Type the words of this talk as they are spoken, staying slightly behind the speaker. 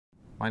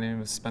My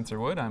name is Spencer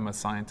Wood. I'm a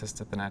scientist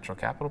at the Natural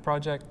Capital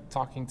Project,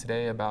 talking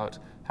today about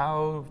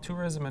how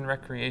tourism and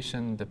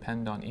recreation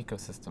depend on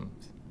ecosystems.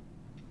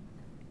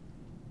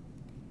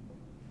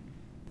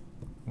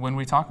 When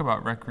we talk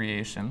about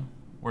recreation,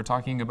 we're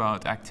talking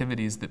about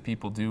activities that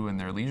people do in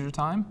their leisure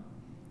time.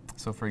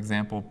 So for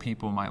example,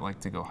 people might like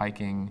to go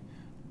hiking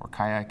or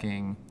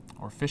kayaking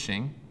or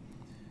fishing,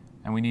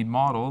 and we need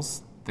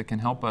models that can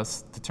help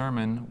us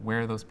determine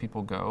where those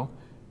people go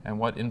and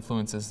what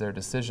influences their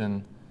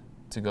decision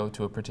to go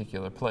to a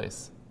particular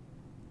place.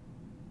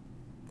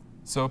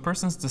 So a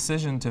person's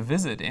decision to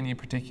visit any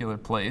particular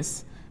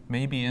place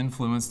may be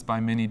influenced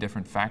by many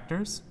different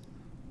factors.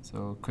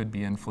 So it could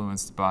be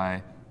influenced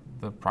by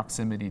the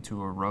proximity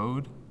to a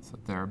road, so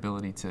their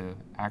ability to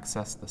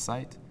access the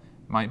site.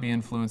 It might be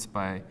influenced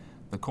by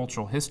the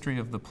cultural history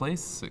of the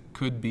place. It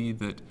could be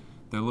that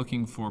they're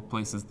looking for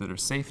places that are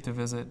safe to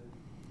visit.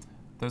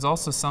 There's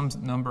also some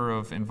number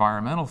of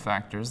environmental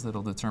factors that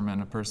will determine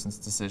a person's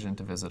decision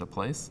to visit a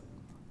place.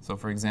 So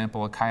for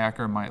example, a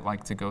kayaker might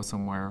like to go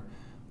somewhere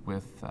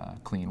with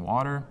clean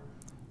water,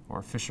 or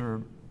a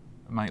fisher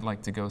might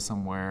like to go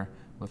somewhere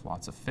with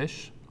lots of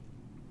fish.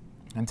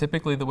 And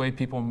typically the way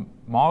people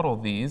model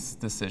these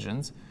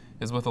decisions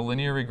is with a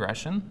linear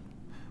regression,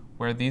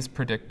 where these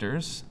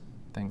predictors,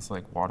 things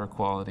like water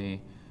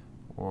quality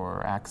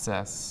or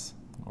access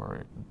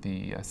or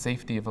the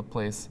safety of a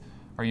place,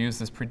 are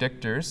used as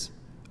predictors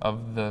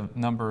of the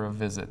number of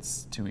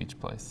visits to each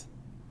place.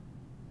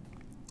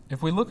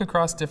 If we look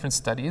across different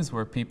studies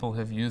where people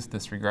have used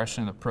this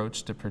regression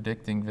approach to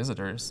predicting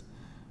visitors,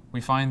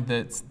 we find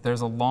that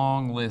there's a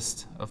long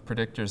list of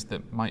predictors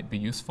that might be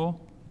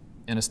useful.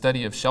 In a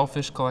study of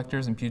shellfish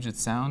collectors in Puget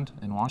Sound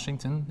in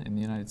Washington in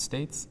the United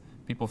States,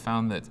 people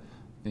found that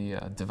the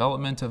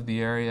development of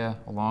the area,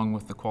 along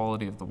with the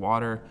quality of the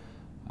water,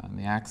 and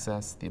the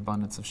access, the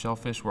abundance of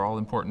shellfish were all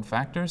important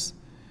factors.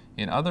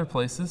 In other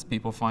places,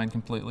 people find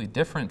completely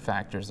different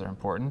factors are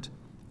important.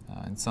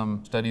 In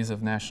some studies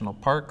of national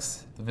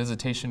parks, the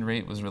visitation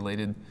rate was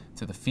related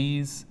to the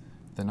fees,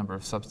 the number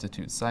of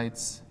substitute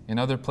sites. In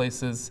other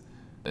places,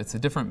 it's a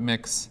different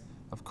mix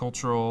of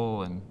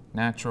cultural and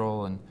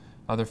natural and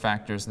other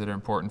factors that are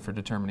important for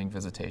determining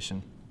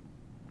visitation.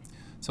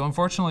 So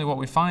unfortunately, what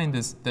we find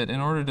is that in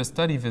order to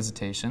study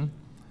visitation,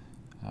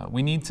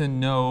 we need to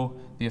know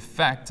the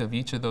effect of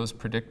each of those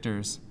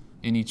predictors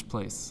in each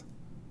place.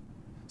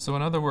 So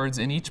in other words,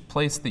 in each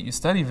place that you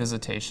study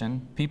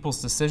visitation,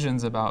 people's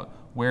decisions about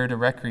where to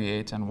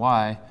recreate and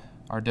why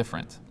are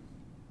different.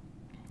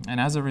 And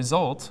as a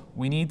result,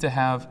 we need to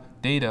have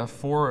data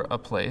for a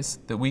place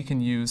that we can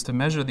use to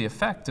measure the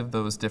effect of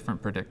those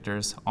different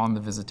predictors on the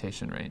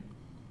visitation rate.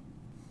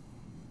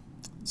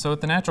 So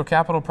at the Natural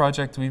Capital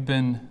Project, we've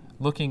been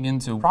looking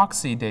into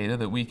proxy data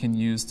that we can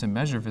use to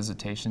measure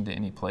visitation to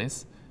any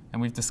place.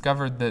 And we've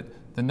discovered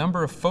that the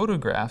number of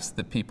photographs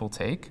that people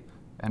take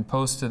and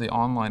post to the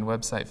online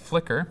website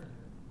Flickr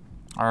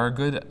are a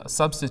good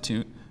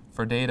substitute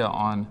for data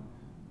on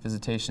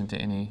visitation to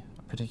any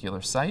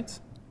particular site.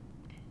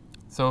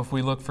 So if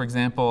we look, for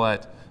example,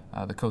 at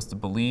the coast of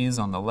Belize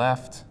on the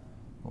left,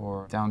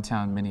 or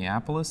downtown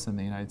Minneapolis in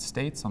the United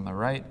States on the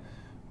right,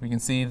 we can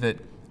see that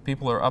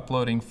people are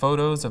uploading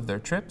photos of their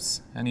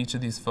trips, and each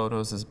of these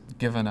photos is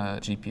given a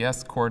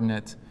GPS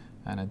coordinate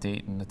and a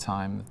date and the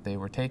time that they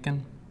were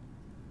taken.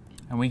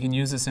 And we can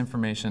use this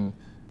information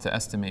to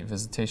estimate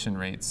visitation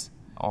rates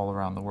all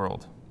around the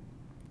world.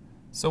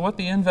 So what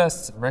the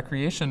InVEST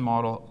recreation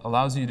model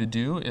allows you to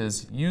do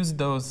is use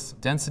those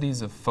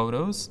densities of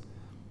photos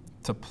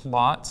to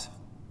plot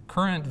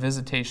current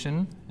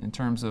visitation in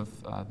terms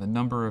of the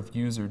number of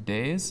user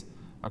days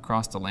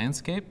across the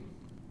landscape.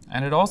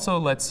 And it also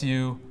lets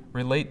you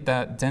relate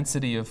that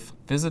density of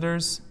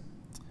visitors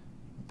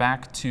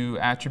back to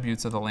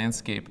attributes of the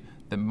landscape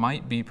that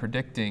might be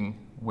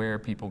predicting where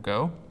people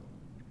go.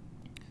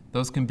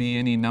 Those can be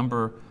any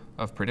number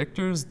of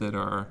predictors that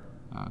are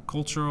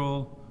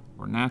cultural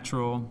or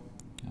natural,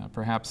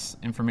 perhaps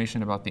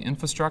information about the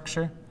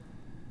infrastructure,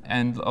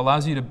 and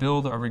allows you to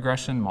build a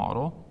regression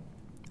model,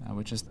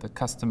 which is the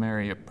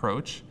customary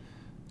approach,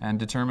 and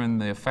determine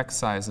the effect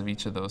size of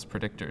each of those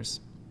predictors.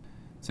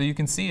 So you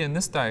can see in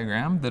this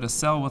diagram that a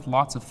cell with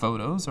lots of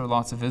photos or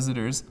lots of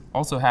visitors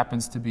also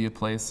happens to be a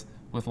place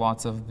with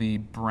lots of the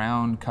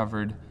brown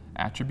covered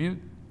attribute.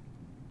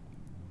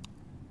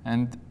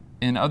 And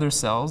in other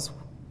cells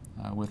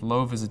with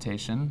low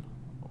visitation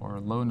or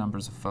low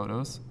numbers of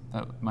photos,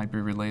 that might be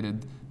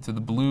related to the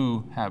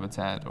blue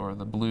habitat or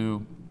the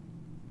blue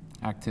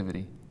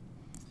activity.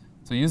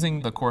 So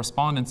using the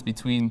correspondence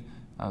between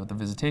the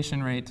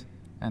visitation rate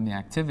and the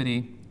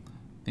activity,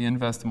 the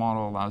InVEST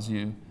model allows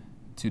you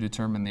to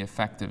determine the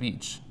effect of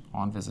each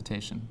on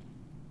visitation.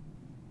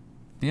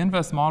 The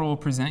InVEST model will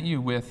present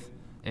you with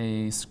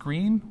a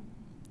screen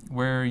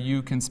where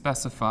you can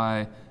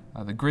specify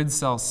the grid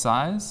cell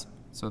size,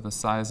 so the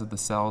size of the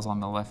cells on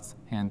the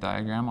left-hand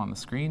diagram on the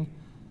screen,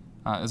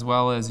 as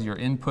well as your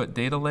input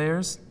data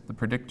layers, the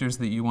predictors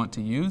that you want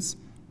to use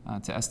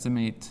to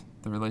estimate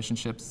the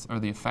relationships or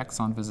the effects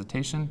on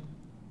visitation,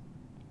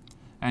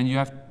 and you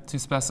have to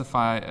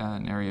specify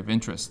an area of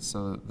interest,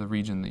 so the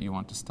region that you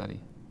want to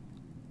study.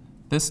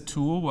 This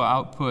tool will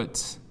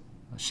output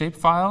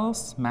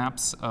shapefiles,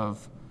 maps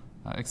of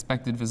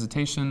expected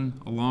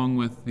visitation, along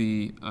with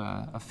the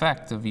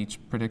effect of each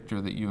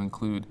predictor that you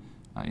include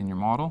in your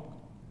model.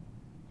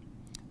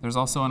 There's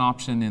also an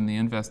option in the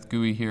InVEST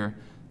GUI here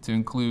to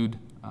include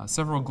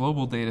several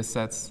global data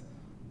sets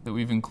that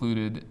we've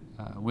included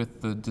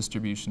with the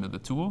distribution of the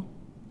tool.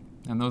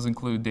 And those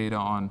include data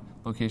on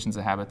locations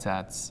of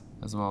habitats,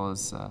 as well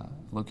as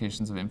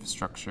locations of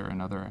infrastructure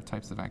and other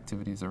types of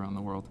activities around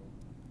the world.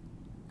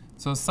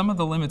 So some of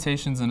the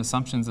limitations and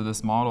assumptions of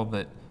this model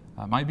that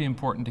might be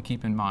important to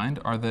keep in mind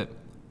are that,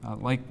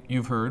 like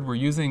you've heard, we're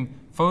using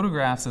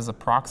photographs as a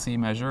proxy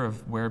measure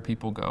of where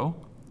people go.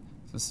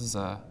 So this is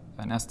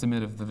an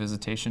estimate of the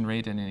visitation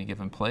rate in any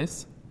given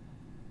place.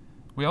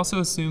 We also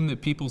assume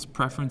that people's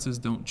preferences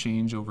don't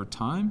change over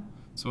time.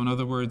 So in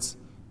other words,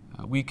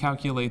 we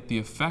calculate the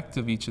effect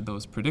of each of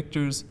those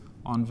predictors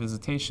on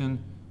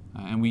visitation,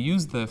 and we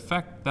use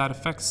that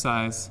effect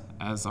size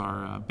as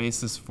our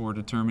basis for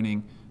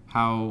determining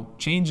how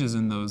changes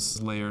in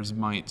those layers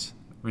might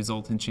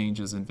result in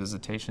changes in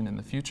visitation in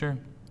the future.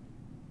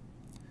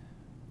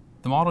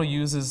 The model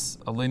uses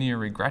a linear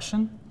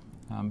regression,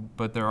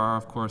 but there are,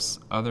 of course,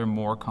 other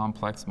more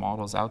complex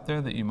models out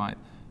there that you might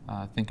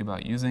think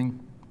about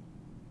using.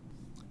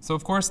 So,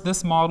 of course,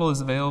 this model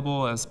is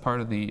available as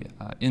part of the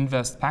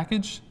InVEST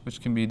package, which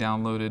can be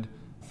downloaded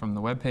from the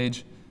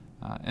webpage.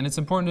 And it's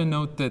important to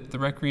note that the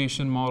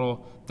recreation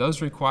model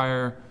does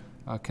require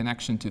a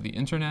connection to the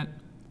internet,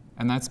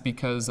 and that's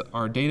because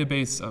our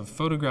database of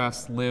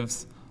photographs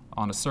lives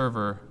on a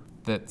server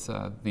that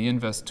the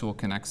InVEST tool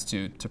connects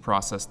to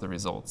process the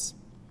results.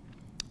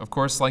 Of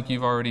course, like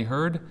you've already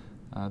heard,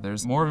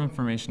 there's more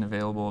information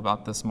available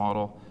about this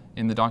model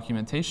in the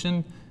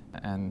documentation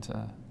and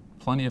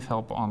plenty of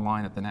help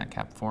online at the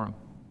NatCap forum.